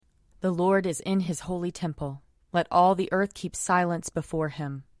The Lord is in his holy temple. Let all the earth keep silence before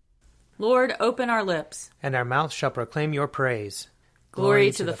him. Lord, open our lips, and our mouth shall proclaim your praise.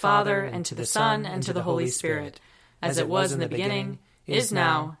 Glory to the Father, and to the Son, and to the Holy Spirit, as it was in the beginning, is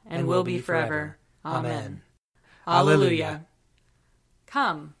now, and will be forever. Amen. Alleluia.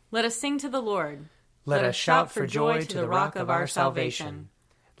 Come, let us sing to the Lord. Let us shout for joy to the rock of our salvation.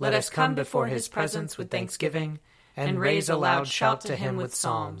 Let us come before his presence with thanksgiving, and raise a loud shout to him with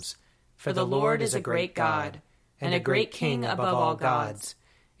psalms. For the Lord is a great God, and a great King above all gods.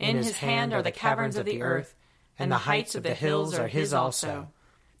 In his hand are the caverns of the earth, and the heights of the hills are his also.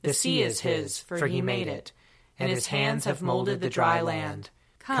 The sea is his, for he made it, and his hands have molded the dry land.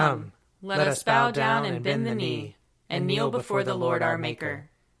 Come, let us bow down and bend the knee, and kneel before the Lord our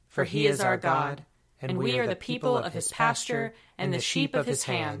Maker. For he is our God, and we are the people of his pasture and the sheep of his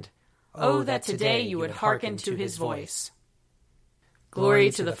hand. Oh, that today you would hearken to his voice.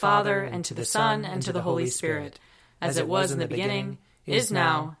 Glory to the Father, and to the Son, and to the Holy Spirit, as it was in the beginning, is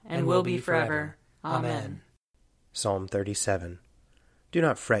now, and will be forever. Amen. Psalm 37. Do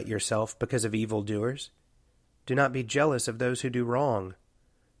not fret yourself because of evildoers. Do not be jealous of those who do wrong,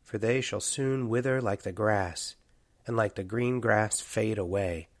 for they shall soon wither like the grass, and like the green grass fade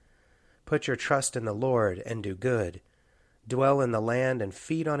away. Put your trust in the Lord and do good. Dwell in the land and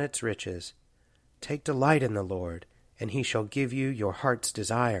feed on its riches. Take delight in the Lord, and he shall give you your heart's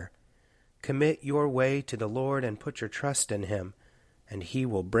desire. Commit your way to the Lord and put your trust in him, and he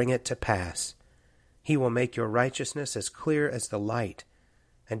will bring it to pass. He will make your righteousness as clear as the light,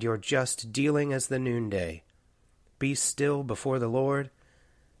 and your just dealing as the noonday. Be still before the Lord,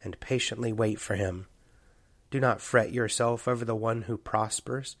 and patiently wait for him. Do not fret yourself over the one who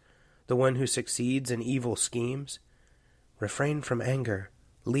prospers, the one who succeeds in evil schemes. Refrain from anger,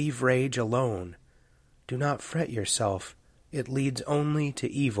 leave rage alone. Do not fret yourself, it leads only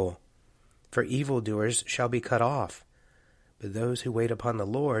to evil. For evildoers shall be cut off, but those who wait upon the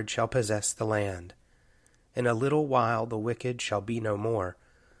Lord shall possess the land. In a little while the wicked shall be no more.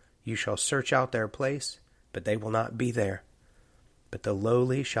 You shall search out their place, but they will not be there. But the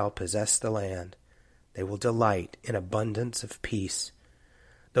lowly shall possess the land. They will delight in abundance of peace.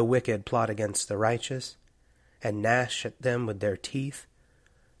 The wicked plot against the righteous, and gnash at them with their teeth.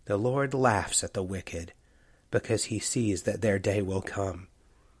 The Lord laughs at the wicked, because he sees that their day will come.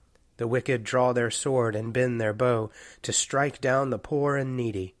 The wicked draw their sword and bend their bow to strike down the poor and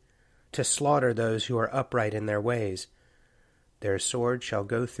needy, to slaughter those who are upright in their ways. Their sword shall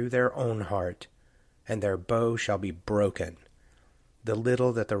go through their own heart, and their bow shall be broken. The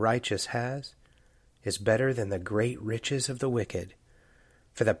little that the righteous has is better than the great riches of the wicked.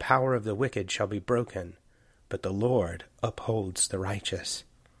 For the power of the wicked shall be broken, but the Lord upholds the righteous.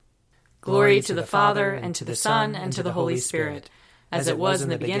 Glory to the Father, and to the Son, and to the Holy Spirit, as it was in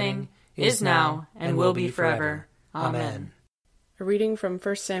the beginning, is now, and will be forever. Amen. A reading from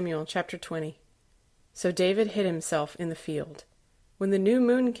 1 Samuel chapter 20. So David hid himself in the field. When the new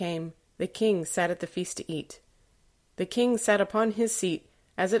moon came, the king sat at the feast to eat. The king sat upon his seat,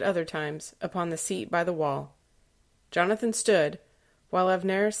 as at other times, upon the seat by the wall. Jonathan stood, while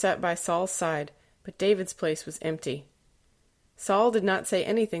Abner sat by Saul's side, but David's place was empty. Saul did not say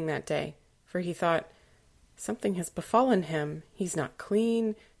anything that day, for he thought, "Something has befallen him. He's not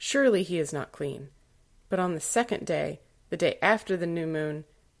clean. Surely he is not clean." But on the second day, the day after the new moon,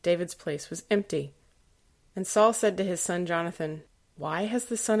 David's place was empty. And Saul said to his son Jonathan, "Why has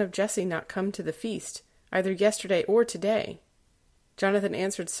the son of Jesse not come to the feast, either yesterday or today?" Jonathan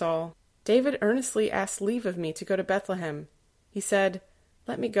answered Saul, "David earnestly asked leave of me to go to Bethlehem. He said,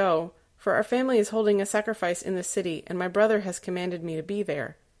 'Let me go, for our family is holding a sacrifice in the city, and my brother has commanded me to be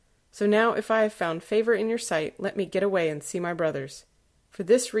there. So now if I have found favor in your sight, let me get away and see my brothers.' For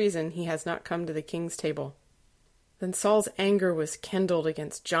this reason he has not come to the king's table." Then Saul's anger was kindled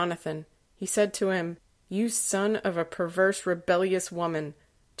against Jonathan. He said to him, "You son of a perverse, rebellious woman,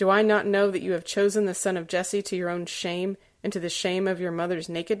 do I not know that you have chosen the son of Jesse to your own shame, and to the shame of your mother's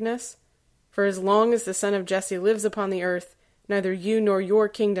nakedness? For as long as the son of Jesse lives upon the earth, neither you nor your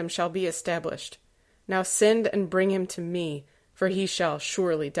kingdom shall be established. Now send and bring him to me, for he shall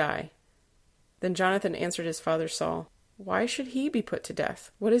surely die." Then Jonathan answered his father Saul, "Why should he be put to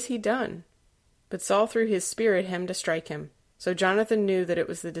death? What has he done?" But Saul threw his spear at him to strike him. So Jonathan knew that it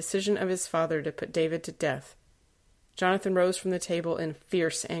was the decision of his father to put David to death. Jonathan rose from the table in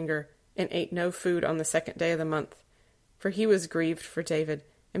fierce anger, and ate no food on the second day of the month, for he was grieved for David,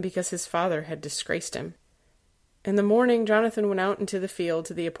 and because his father had disgraced him. In the morning Jonathan went out into the field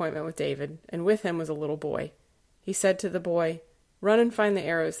to the appointment with David, and with him was a little boy. He said to the boy, "Run and find the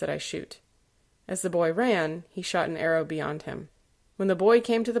arrows that I shoot." As the boy ran, he shot an arrow beyond him. When the boy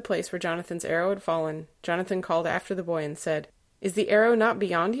came to the place where Jonathan's arrow had fallen, Jonathan called after the boy and said, "Is the arrow not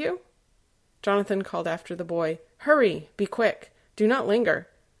beyond you?" Jonathan called after the boy, "Hurry, be quick, do not linger."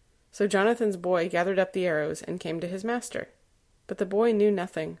 So Jonathan's boy gathered up the arrows and came to his master. But the boy knew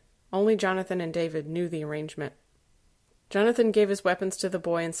nothing. Only Jonathan and David knew the arrangement. Jonathan gave his weapons to the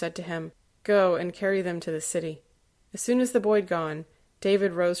boy and said to him, "Go and carry them to the city." As soon as the boy had gone,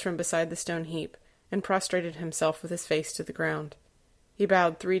 David rose from beside the stone heap and prostrated himself with his face to the ground. He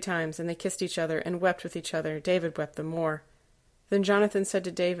bowed 3 times, and they kissed each other and wept with each other. David wept the more. Then Jonathan said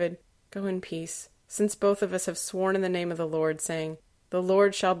to David, "Go in peace, since both of us have sworn in the name of the Lord, saying, 'The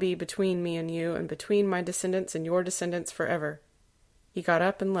Lord shall be between me and you, and between my descendants and your descendants forever.'" He got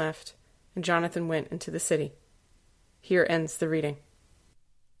up and left, and Jonathan went into the city. Here ends the reading.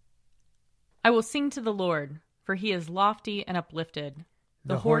 I will sing to the Lord, for he is lofty and uplifted.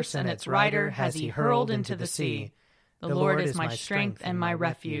 The horse and its rider has he hurled into the sea. The Lord is my strength and my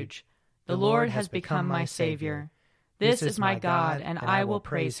refuge. The Lord has become my Savior. This is my God, and I will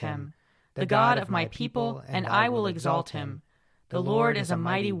praise him, the God of my people, and I will exalt him. The Lord is a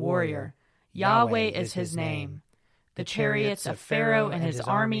mighty warrior. Yahweh is his name. The chariots of Pharaoh and his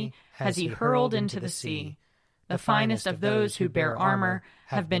army has he hurled into the sea. The finest of those who bear armor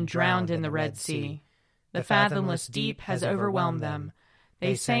have been drowned in the Red Sea. The fathomless deep has overwhelmed them.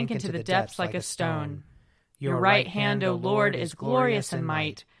 They sank into the depths like a stone. Your right hand, O Lord, is glorious in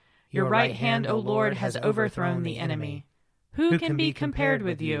might. Your right hand, O Lord, has overthrown the enemy. Who can be compared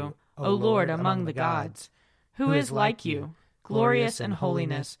with you, O Lord, among the gods? Who is like you, glorious in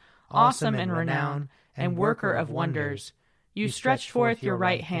holiness, awesome in renown, and worker of wonders? You stretched forth your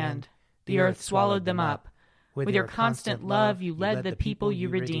right hand. The earth swallowed them up. With your constant love you led the people you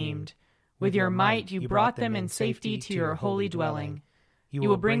redeemed. With your might you brought them in safety to your holy dwelling. You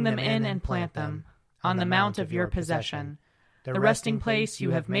will bring them in and plant them on the mount of your possession, the resting place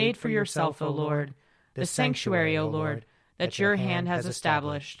you have made for yourself, O Lord, the sanctuary, O Lord, that your hand has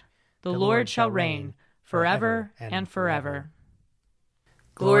established. The Lord shall reign forever and forever.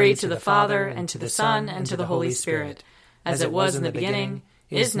 Glory to the Father, and to the Son, and to the Holy Spirit, as it was in the beginning,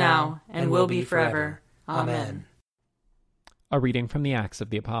 is now, and will be forever. Amen. A reading from the Acts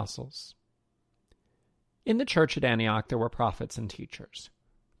of the Apostles. In the church at Antioch there were prophets and teachers: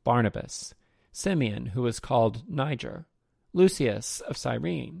 Barnabas, Simeon, who was called Niger, Lucius of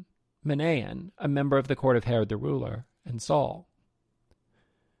Cyrene, Manaen, a member of the court of Herod the ruler, and Saul.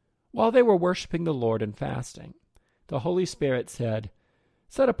 While they were worshiping the Lord and fasting, the Holy Spirit said,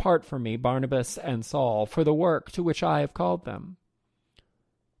 "Set apart for me Barnabas and Saul for the work to which I have called them."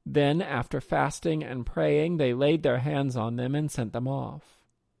 Then, after fasting and praying, they laid their hands on them and sent them off.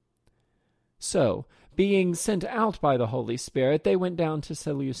 So, being sent out by the Holy Spirit, they went down to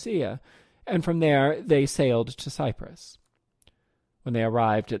Seleucia, and from there they sailed to Cyprus. When they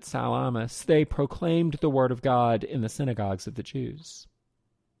arrived at Salamis, they proclaimed the word of God in the synagogues of the Jews.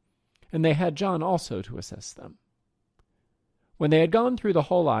 And they had John also to assist them. When they had gone through the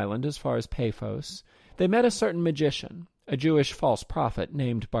whole island as far as Paphos, they met a certain magician, a Jewish false prophet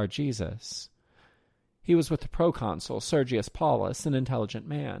named Bar-Jesus. He was with the proconsul Sergius Paulus, an intelligent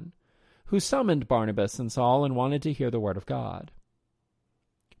man, who summoned Barnabas and Saul and wanted to hear the word of God.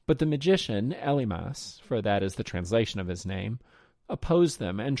 But the magician, Elymas, for that is the translation of his name, opposed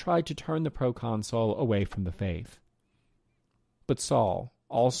them and tried to turn the proconsul away from the faith. But Saul,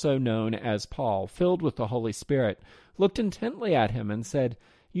 also known as Paul, filled with the Holy Spirit, looked intently at him and said,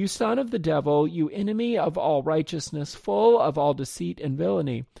 "You son of the devil, you enemy of all righteousness, full of all deceit and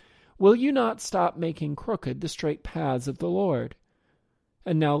villainy, will you not stop making crooked the straight paths of the Lord?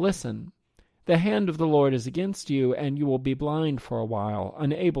 And now listen, the hand of the Lord is against you, and you will be blind for a while,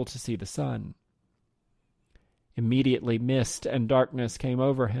 unable to see the sun." Immediately mist and darkness came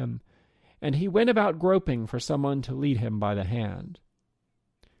over him, and he went about groping for someone to lead him by the hand.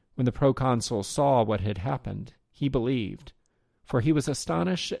 When the proconsul saw what had happened, he believed, for he was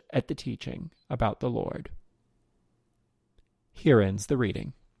astonished at the teaching about the Lord. Here ends the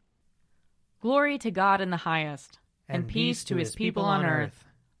reading. Glory to God in the highest, and peace to his people on earth.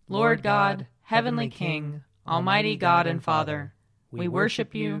 Lord God, heavenly King, almighty God and Father, we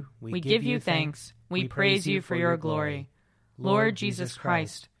worship you, we give you thanks, we praise you for your glory. Lord Jesus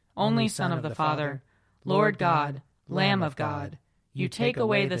Christ, only Son of the Father, Lord God, Lamb of God, you take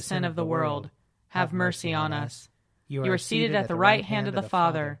away the sin of the world. Have mercy on us. You are seated at the right hand of the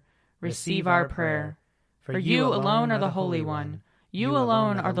Father. Receive our prayer. For you alone are the Holy One. You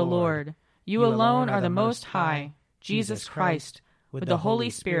alone are the Lord. You alone are the Most High, Jesus Christ, with the Holy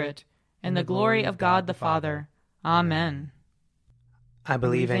Spirit, and the glory of God the Father. Amen. I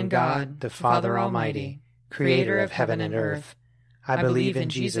believe in God, the Father Almighty, creator of heaven and earth. I believe in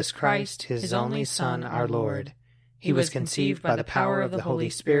Jesus Christ, his only Son, our Lord. He was conceived by the power of the Holy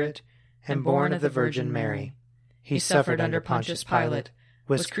Spirit and born of the Virgin Mary. He suffered under Pontius Pilate,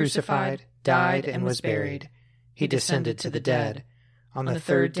 was crucified, died, and was buried. He descended to the dead. On the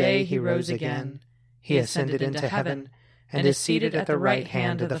third day he rose again. He ascended into heaven and is seated at the right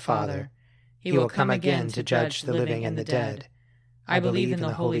hand of the Father. He will come again to judge the living and the dead. I believe in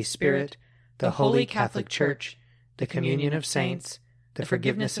the Holy Spirit, the Holy Catholic Church, the communion of saints, the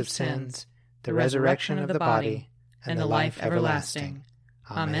forgiveness of sins, the resurrection of the body, and the life everlasting.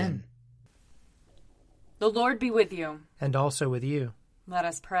 Amen. The Lord be with you. And also with you. Let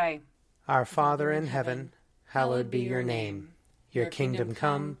us pray. Our Father in heaven, hallowed be your name. Your kingdom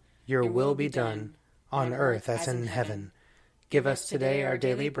come, your will be done, on earth as in heaven. Give us today our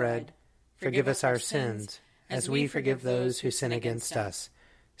daily bread. Forgive us our sins, as we forgive those who sin against us.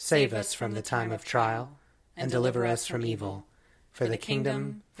 Save us from the time of trial, and deliver us from evil. For the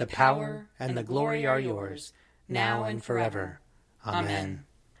kingdom, the power, and the glory are yours, now and forever. Amen.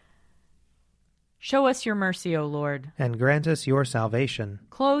 Show us your mercy, O Lord. And grant us your salvation.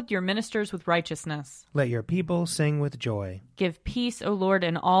 Clothe your ministers with righteousness. Let your people sing with joy. Give peace, O Lord,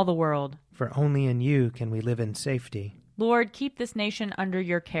 in all the world. For only in you can we live in safety. Lord, keep this nation under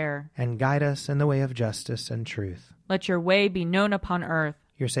your care. And guide us in the way of justice and truth. Let your way be known upon earth.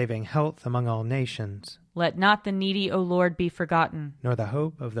 Your saving health among all nations. Let not the needy, O Lord, be forgotten. Nor the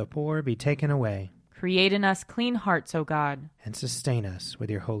hope of the poor be taken away. Create in us clean hearts, O God. And sustain us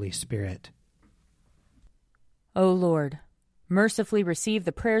with your Holy Spirit. O Lord, mercifully receive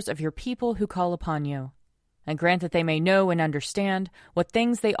the prayers of your people who call upon you, and grant that they may know and understand what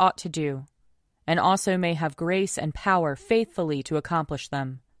things they ought to do, and also may have grace and power faithfully to accomplish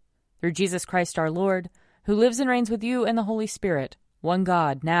them. Through Jesus Christ our Lord, who lives and reigns with you in the Holy Spirit, one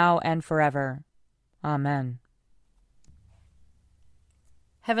God, now and forever. Amen.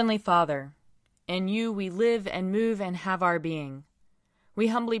 Heavenly Father, in you we live and move and have our being. We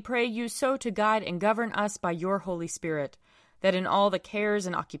humbly pray you so to guide and govern us by your Holy Spirit, that in all the cares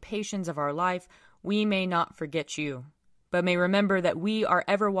and occupations of our life we may not forget you, but may remember that we are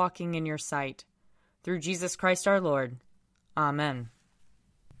ever walking in your sight. Through Jesus Christ our Lord. Amen.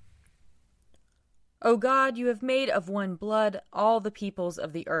 O God, you have made of one blood all the peoples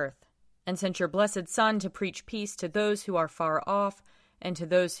of the earth, and sent your blessed Son to preach peace to those who are far off and to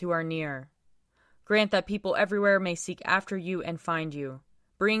those who are near. Grant that people everywhere may seek after you and find you.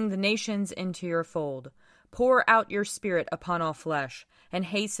 Bring the nations into your fold. Pour out your Spirit upon all flesh, and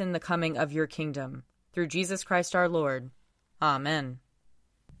hasten the coming of your kingdom. Through Jesus Christ our Lord. Amen.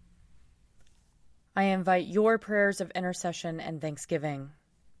 I invite your prayers of intercession and thanksgiving.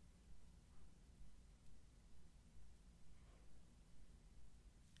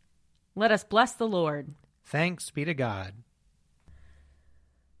 Let us bless the Lord. Thanks be to God.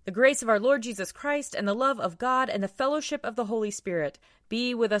 The grace of our Lord Jesus Christ, and the love of God, and the fellowship of the Holy Spirit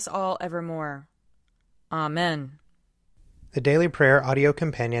be with us all evermore. Amen. The Daily Prayer audio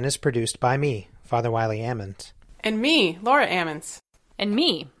companion is produced by me, Father Wiley Ammons. And me, Laura Ammons. And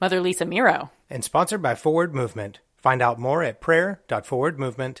me, Mother Lisa Meirow. And sponsored by Forward Movement. Find out more at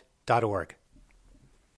prayer.forwardmovement.org.